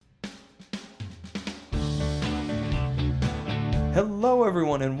Hello,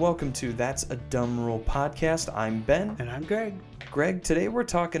 everyone, and welcome to That's a Dumb Rule podcast. I'm Ben. And I'm Greg. Greg, today we're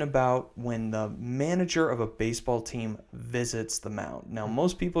talking about when the manager of a baseball team visits the mound. Now,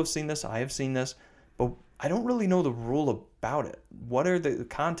 most people have seen this. I have seen this, but I don't really know the rule about it. What are the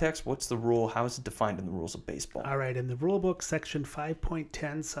context? What's the rule? How is it defined in the rules of baseball? All right, in the rule book, section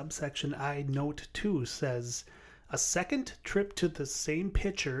 5.10, subsection I, note 2 says, a second trip to the same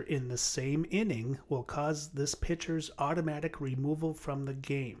pitcher in the same inning will cause this pitcher's automatic removal from the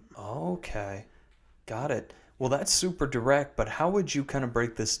game. Okay, got it. Well, that's super direct, but how would you kind of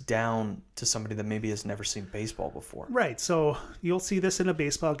break this down to somebody that maybe has never seen baseball before? Right, so you'll see this in a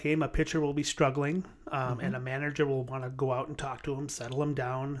baseball game. A pitcher will be struggling, and a manager will want to go out and talk to him, settle him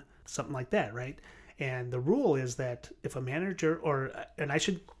down, something like that, right? And the rule is that if a manager, and I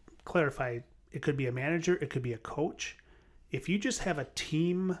should clarify, it could be a manager, it could be a coach. If you just have a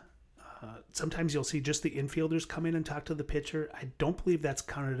team, sometimes you'll see just the infielders come in and talk to the pitcher. I don't believe that's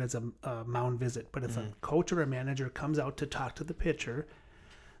counted as a mound visit. But if a coach or a manager comes out to talk to the pitcher,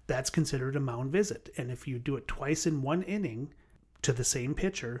 that's considered a mound visit. And if you do it twice in one inning to the same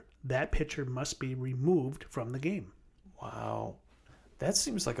pitcher, that pitcher must be removed from the game. Wow. That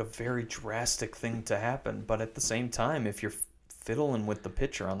seems like a very drastic thing to happen. But at the same time, if you're fiddling with the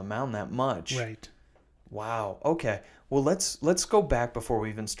pitcher on the mound that much. Right. Wow. Okay. Well, let's go back before we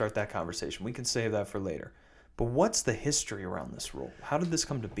even start that conversation. We can save that for later. But what's the history around this rule? How did this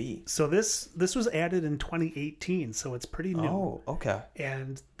come to be? So this was added in 2018, so it's pretty new. Oh, okay.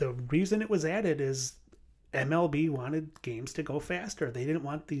 And the reason it was added is MLB wanted games to go faster. They didn't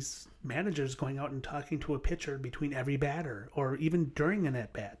want these managers going out and talking to a pitcher between every batter or even during an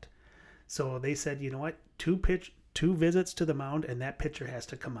at-bat. So they said, you know what, two visits to the mound and that pitcher has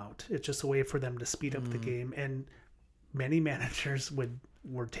to come out. It's just a way for them to speed up the game. And many managers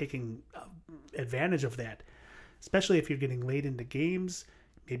were taking advantage of that, especially if you're getting late into games.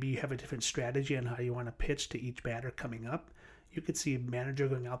 Maybe you have a different strategy on how you want to pitch to each batter coming up. You could see a manager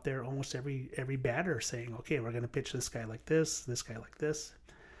going out there almost every batter saying, okay, we're going to pitch this guy like this guy like this.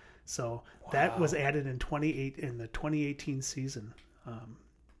 So that was added in the 2018 season.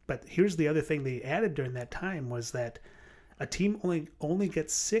 But here's the other thing they added during that time was that a team only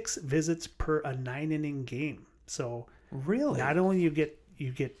gets 6 visits per a 9-inning game. So really, not only you get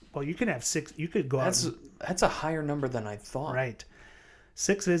well, you can have 6. You could go out. That's a higher number than I thought. Right,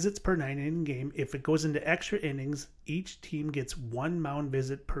 6 visits per 9-inning game. If it goes into extra innings, each team gets 1 mound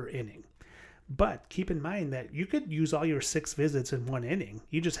visit per inning. But keep in mind that you could use all your 6 visits in 1 inning.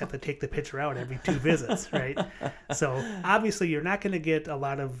 You just have to take the pitcher out every 2 visits, right? So obviously you're not going to get a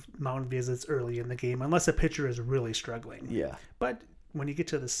lot of mound visits early in the game unless a pitcher is really struggling. Yeah. But when you get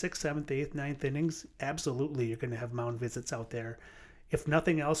to the 6th, 7th, 8th, 9th innings, absolutely you're going to have mound visits out there. If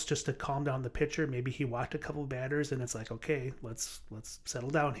nothing else, just to calm down the pitcher, maybe he walked a couple batters and it's like, okay, let's settle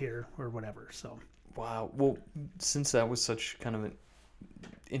down here or whatever. So. Wow. Well, since that was such kind of an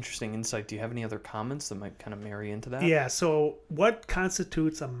interesting insight, do you have any other comments that might kind of marry into that? Yeah, so what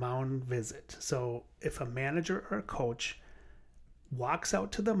constitutes a mound visit? So if a manager or a coach walks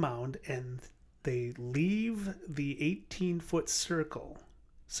out to the mound and they leave the 18-foot circle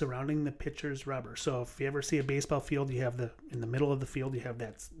surrounding the pitcher's rubber. So if you ever see a baseball field, you have in the middle of the field, you have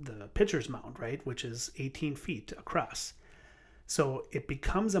the pitcher's mound, right, which is 18 feet across. So it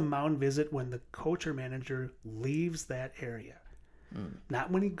becomes a mound visit when the coach or manager leaves that area. Not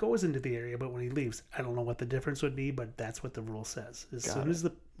when he goes into the area, but when he leaves. I don't know what the difference would be, but that's what the rule says. As soon as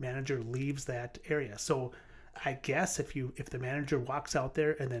the manager leaves that area. So I guess if the manager walks out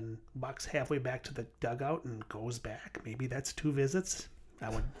there and then walks halfway back to the dugout and goes back, maybe that's 2 visits. I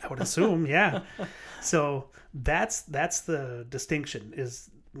would assume, yeah. So that's the distinction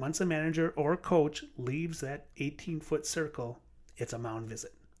is once a manager or a coach leaves that 18-foot circle, it's a mound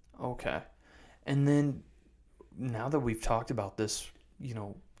visit. Okay. And then now that we've talked about this,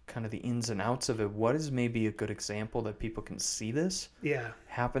 kind of the ins and outs of it, what is maybe a good example that people can see this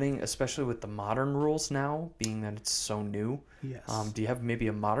happening, especially with the modern rules now, being that it's so new? Yes. Do you have maybe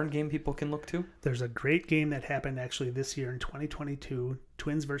a modern game people can look to? There's a great game that happened actually this year in 2022,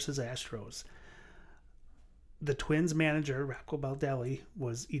 Twins versus Astros. The Twins manager, Rocco Baldelli,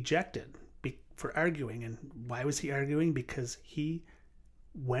 was ejected for arguing. And why was he arguing? Because he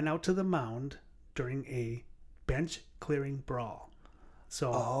went out to the mound during a bench clearing brawl.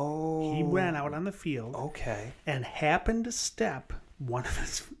 So he ran out on the field and happened to step one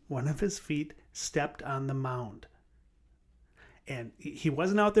of his feet stepped on the mound. And he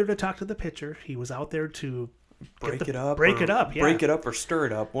wasn't out there to talk to the pitcher. He was out there to break it up or stir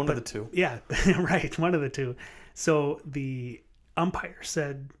it up, one of the two. Yeah, right, one of the two. So the umpire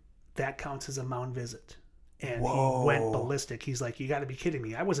said that counts as a mound visit. And Whoa. he went ballistic. He's like, you got to be kidding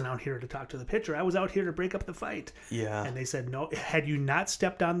me. I wasn't out here to talk to the pitcher. I was out here to break up the fight. Yeah. And they said, no, had you not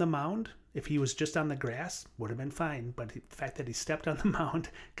stepped on the mound, if he was just on the grass, would have been fine. But the fact that he stepped on the mound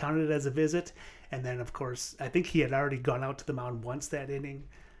counted as a visit. And then, of course, I think he had already gone out to the mound once that inning.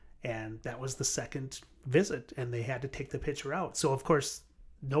 And that was the second visit. And they had to take the pitcher out. So, of course,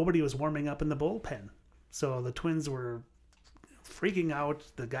 nobody was warming up in the bullpen. So the Twins were freaking out.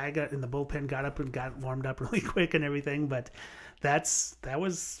 The guy got in the bullpen, got up and got warmed up really quick and everything, but that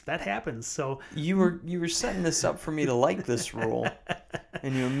happens. So you were setting this up for me to like this rule,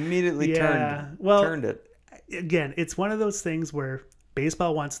 and you immediately turned it. Again, it's one of those things where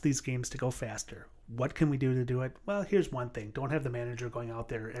baseball wants these games to go faster. What can we do to do it? Well, here's one thing: don't have the manager going out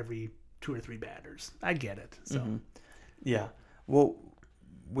there every 2 or 3 batters. I get it. So yeah, well,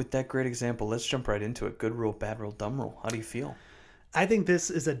 with that great example, let's jump right into it. Good rule, bad rule, dumb rule. How do you feel? I think this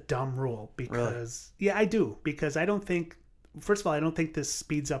is a dumb rule because, yeah, I do. Because I don't think, first of all, I don't think this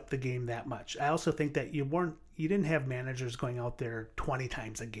speeds up the game that much. I also think that you didn't have managers going out there 20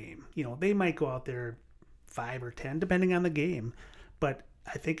 times a game. You know, they might go out there 5 or 10, depending on the game. But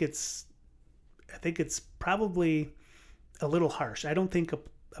I think it's probably a little harsh. I don't think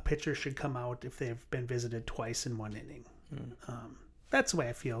a pitcher should come out if they've been visited twice in one inning. That's the way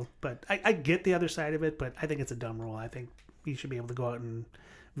I feel. But I get the other side of it, but I think it's a dumb rule. I think you should be able to go out and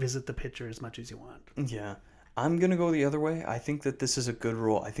visit the pitcher as much as you want. Yeah. I'm going to go the other way. I think that this is a good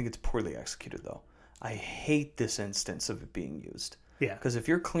rule. I think it's poorly executed, though. I hate this instance of it being used. Yeah. Because if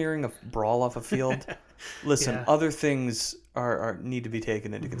you're clearing a brawl off a field, listen, other things are need to be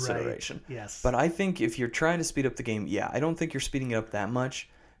taken into consideration. Right. Yes. But I think if you're trying to speed up the game, I don't think you're speeding it up that much.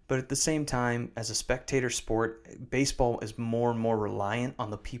 But at the same time, as a spectator sport, baseball is more and more reliant on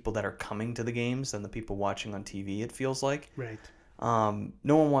the people that are coming to the games than the people watching on TV, it feels like. Right.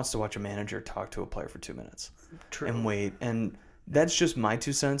 No one wants to watch a manager talk to a player for 2 minutes. True. And wait. And that's just my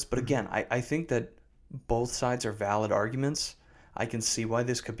 2 cents. But again, I think that both sides are valid arguments. I can see why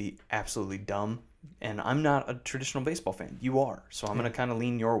this could be absolutely dumb. And I'm not a traditional baseball fan. You are. So I'm going to kind of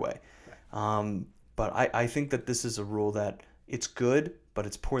lean your way. But I think that this is a rule that it's good, but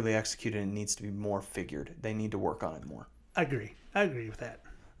it's poorly executed and needs to be more figured. They need to work on it more. I agree with that.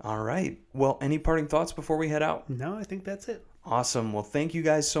 All right. Well, any parting thoughts before we head out? No, I think that's it. Awesome. Well, thank you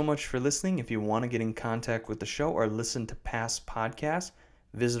guys so much for listening. If you want to get in contact with the show or listen to past podcasts,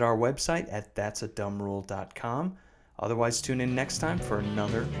 visit our website at that'sadumbRule.com. Otherwise, tune in next time for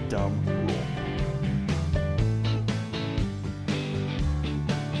another Dumb Rule.